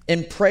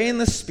 "And pray in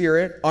the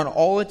Spirit on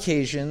all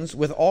occasions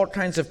with all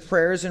kinds of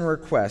prayers and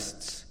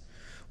requests.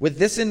 With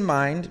this in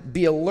mind,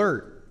 be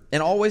alert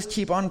and always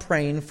keep on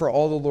praying for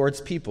all the Lord's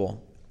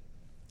people.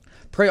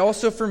 Pray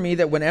also for me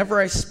that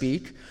whenever I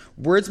speak,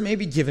 words may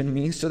be given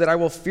me so that I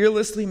will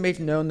fearlessly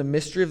make known the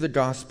mystery of the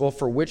gospel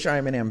for which I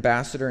am an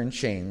ambassador in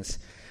chains.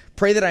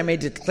 Pray that I may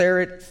declare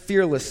it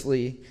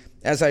fearlessly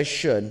as I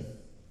should."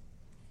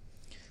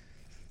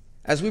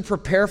 As we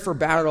prepare for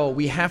battle,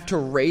 we have to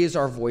raise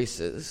our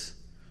voices,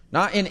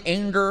 not in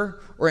anger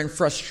or in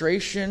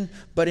frustration,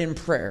 but in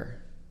prayer.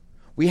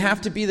 We have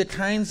to be the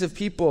kinds of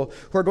people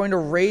who are going to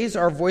raise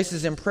our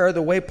voices in prayer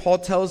the way Paul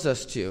tells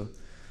us to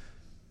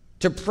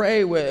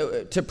pray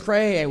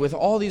with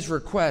all these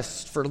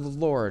requests for the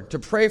Lord, to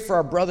pray for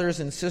our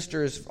brothers and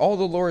sisters, all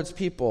the Lord's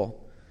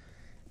people.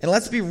 And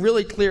let's be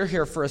really clear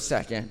here for a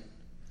second.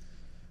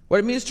 What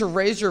it means to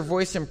raise your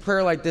voice in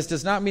prayer like this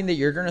does not mean that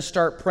you're going to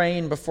start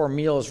praying before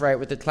meals, right,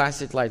 with the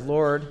classic like,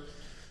 "Lord,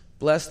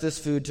 bless this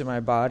food to my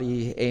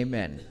body,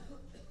 amen."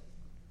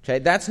 Okay,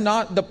 that's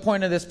not the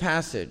point of this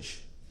passage.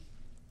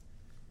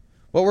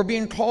 What we're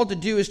being called to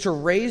do is to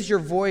raise your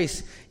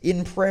voice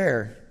in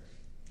prayer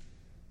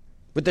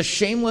with the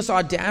shameless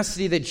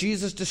audacity that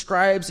Jesus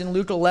describes in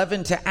Luke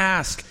 11, to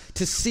ask,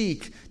 to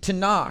seek, to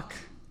knock.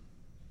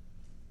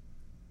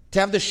 To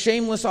have the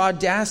shameless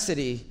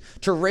audacity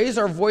to raise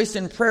our voice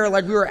in prayer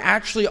like we were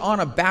actually on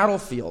a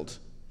battlefield.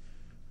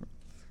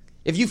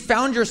 If you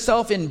found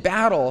yourself in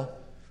battle,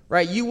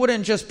 right, you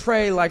wouldn't just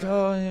pray like,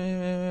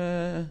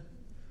 no,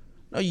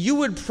 you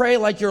would pray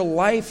like your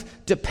life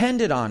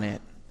depended on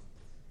it.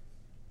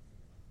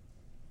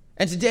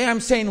 And today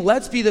I'm saying,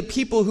 let's be the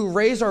people who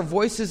raise our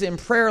voices in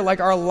prayer like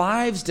our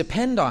lives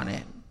depend on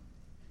it.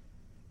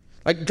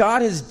 Like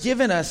God has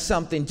given us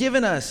something,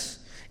 given us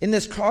in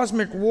this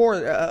cosmic war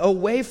a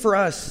way for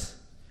us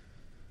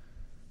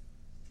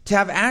to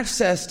have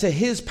access to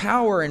His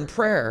power in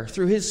prayer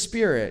through His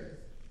Spirit.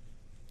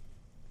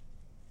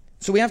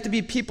 So we have to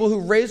be people who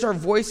raise our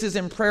voices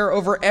in prayer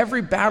over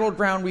every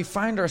battleground we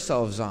find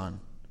ourselves on.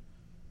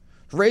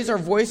 Raise our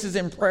voices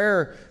in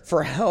prayer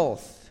for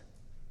health,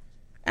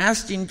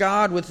 asking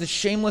God with the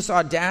shameless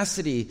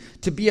audacity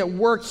to be at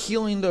work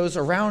healing those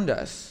around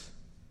us.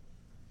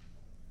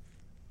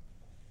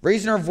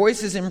 Raising our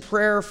voices in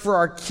prayer for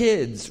our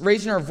kids,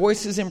 raising our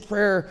voices in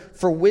prayer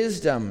for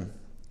wisdom,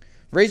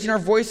 raising our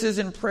voices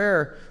in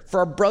prayer for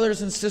our brothers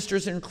and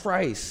sisters in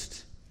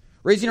Christ.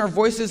 Raising our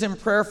voices in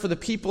prayer for the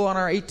people on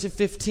our 8 to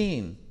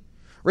 15.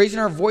 Raising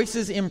our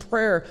voices in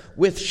prayer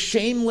with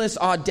shameless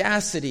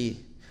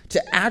audacity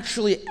to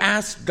actually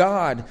ask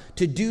God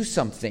to do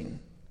something.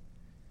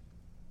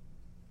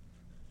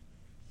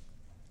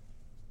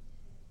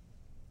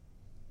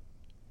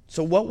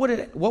 So what would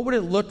it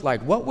look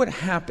like? What would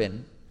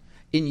happen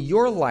in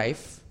your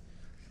life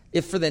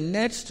if for the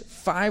next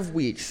 5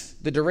 weeks,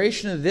 the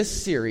duration of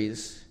this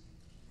series,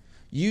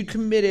 you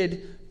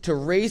committed to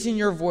raising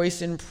your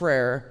voice in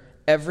prayer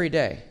every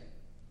day?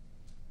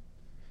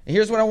 And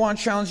here's what I want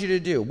to challenge you to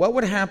do. What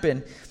would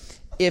happen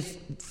if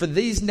for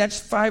these next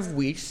 5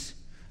 weeks,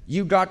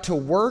 you got to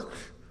work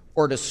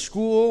or to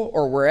school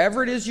or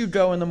wherever it is you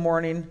go in the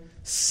morning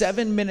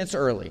 7 minutes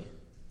early,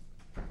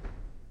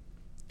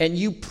 and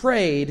you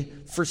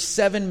prayed for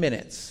 7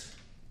 minutes?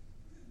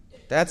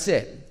 That's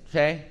it,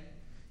 okay?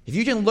 If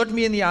you can look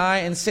me in the eye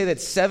and say that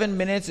 7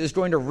 minutes is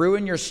going to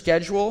ruin your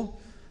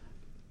schedule,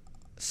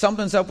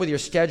 something's up with your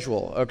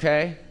schedule,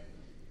 okay?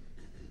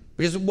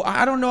 Because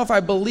I don't know if I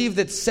believe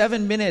that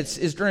 7 minutes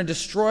is going to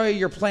destroy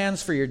your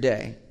plans for your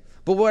day.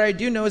 But what I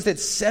do know is that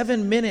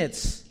 7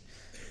 minutes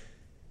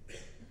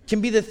can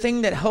be the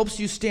thing that helps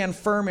you stand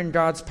firm in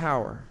God's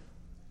power.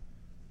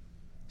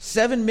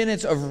 7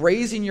 minutes of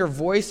raising your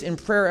voice in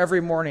prayer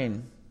every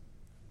morning.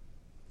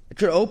 It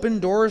could open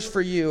doors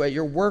for you at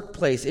your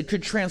workplace. It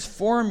could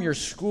transform your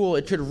school.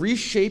 It could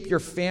reshape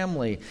your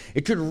family.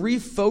 It could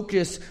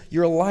refocus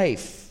your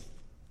life.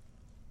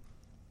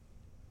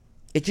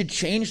 It could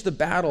change the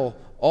battle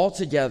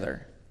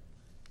altogether.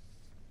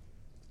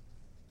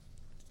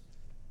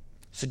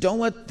 So don't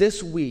let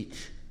this week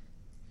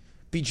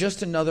be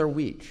just another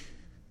week.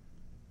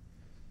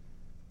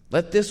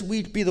 Let this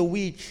week be the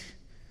week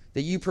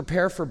that you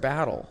prepare for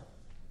battle.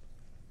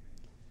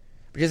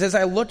 Because as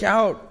I look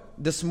out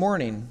this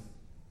morning,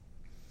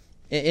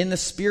 in the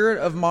spirit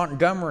of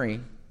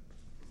Montgomery,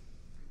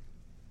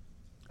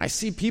 I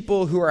see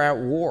people who are at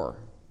war.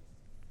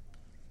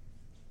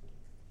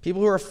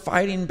 People who are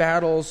fighting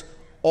battles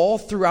all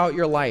throughout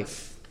your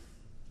life.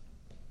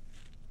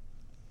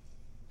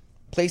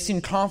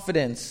 Placing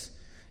confidence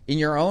in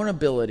your own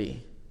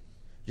ability,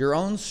 your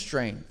own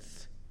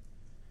strength,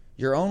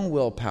 your own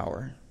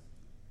willpower.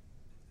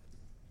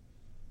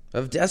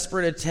 Of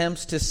desperate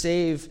attempts to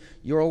save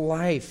your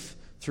life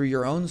through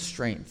your own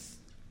strength.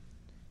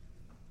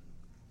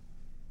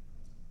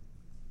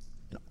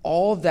 And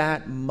all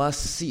that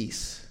must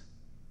cease.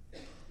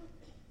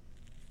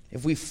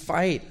 If we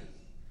fight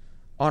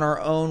on our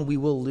own, we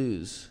will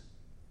lose.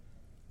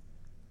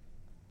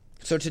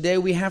 So today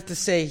we have to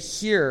say,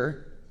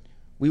 here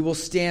we will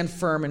stand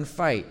firm and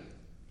fight.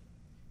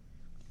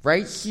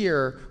 Right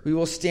here, we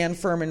will stand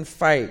firm and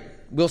fight.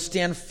 We'll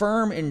stand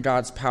firm in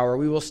God's power.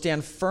 We will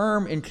stand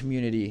firm in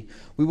community.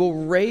 We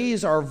will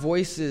raise our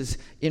voices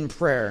in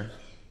prayer.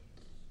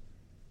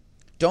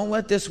 Don't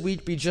let this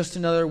week be just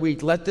another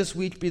week. Let this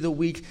week be the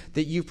week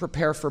that you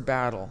prepare for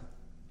battle.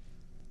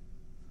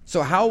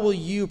 So how will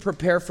you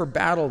prepare for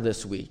battle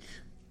this week?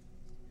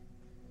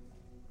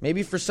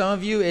 Maybe for some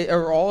of you,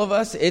 or all of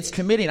us, it's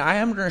committing. I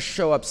am going to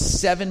show up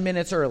 7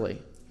 minutes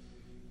early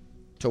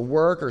to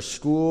work or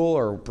school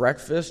or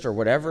breakfast or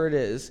whatever it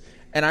is.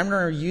 And I'm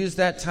going to use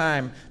that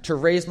time to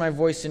raise my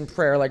voice in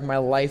prayer like my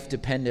life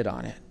depended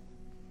on it.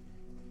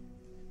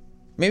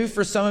 Maybe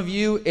for some of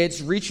you,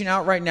 it's reaching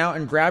out right now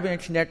and grabbing a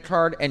Connect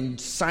card and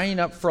signing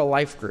up for a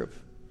life group.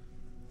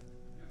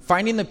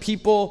 Finding the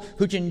people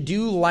who can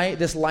do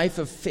this life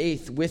of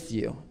faith with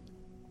you.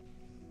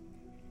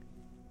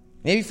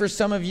 Maybe for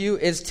some of you,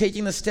 it's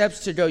taking the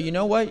steps to go, you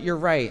know what, you're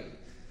right.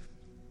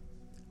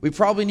 We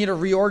probably need to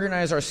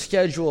reorganize our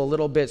schedule a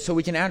little bit so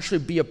we can actually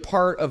be a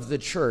part of the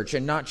church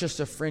and not just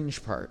a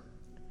fringe part.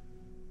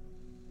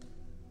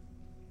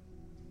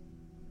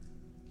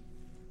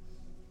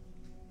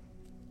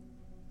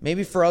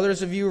 Maybe for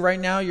others of you right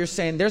now, you're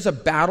saying, there's a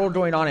battle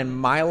going on in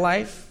my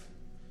life,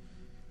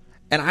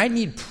 and I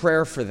need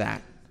prayer for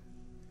that.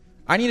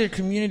 I need a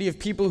community of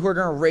people who are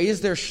going to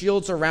raise their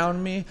shields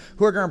around me,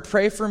 who are going to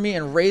pray for me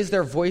and raise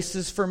their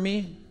voices for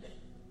me.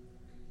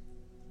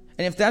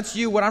 And if that's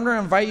you, what I'm going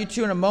to invite you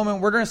to in a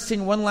moment, we're going to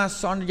sing one last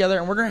song together,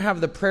 and we're going to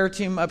have the prayer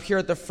team up here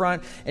at the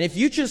front. And if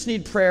you just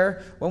need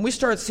prayer, when we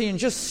start singing,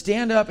 just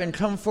stand up and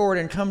come forward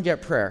and come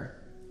get prayer.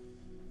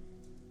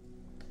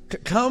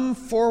 Come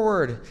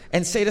forward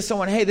and say to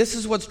someone, hey, this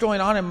is what's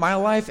going on in my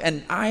life,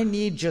 and I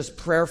need just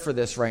prayer for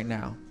this right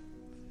now.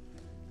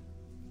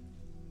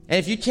 And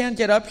if you can't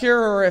get up here,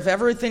 or if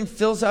everything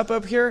fills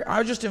up here, I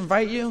would just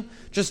invite you,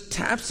 just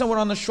tap someone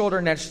on the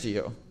shoulder next to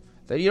you.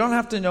 That you don't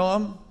have to know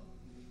them.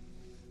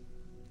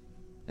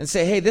 And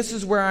say, hey, this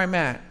is where I'm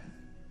at.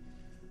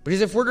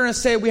 Because if we're going to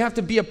say we have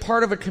to be a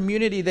part of a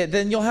community, that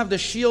then you'll have the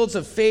shields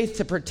of faith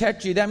to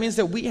protect you. That means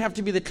that we have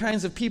to be the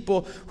kinds of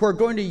people who are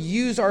going to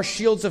use our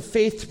shields of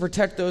faith to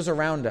protect those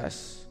around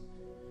us.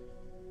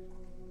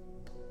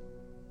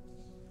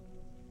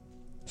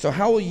 So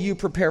how will you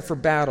prepare for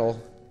battle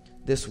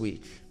this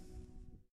week?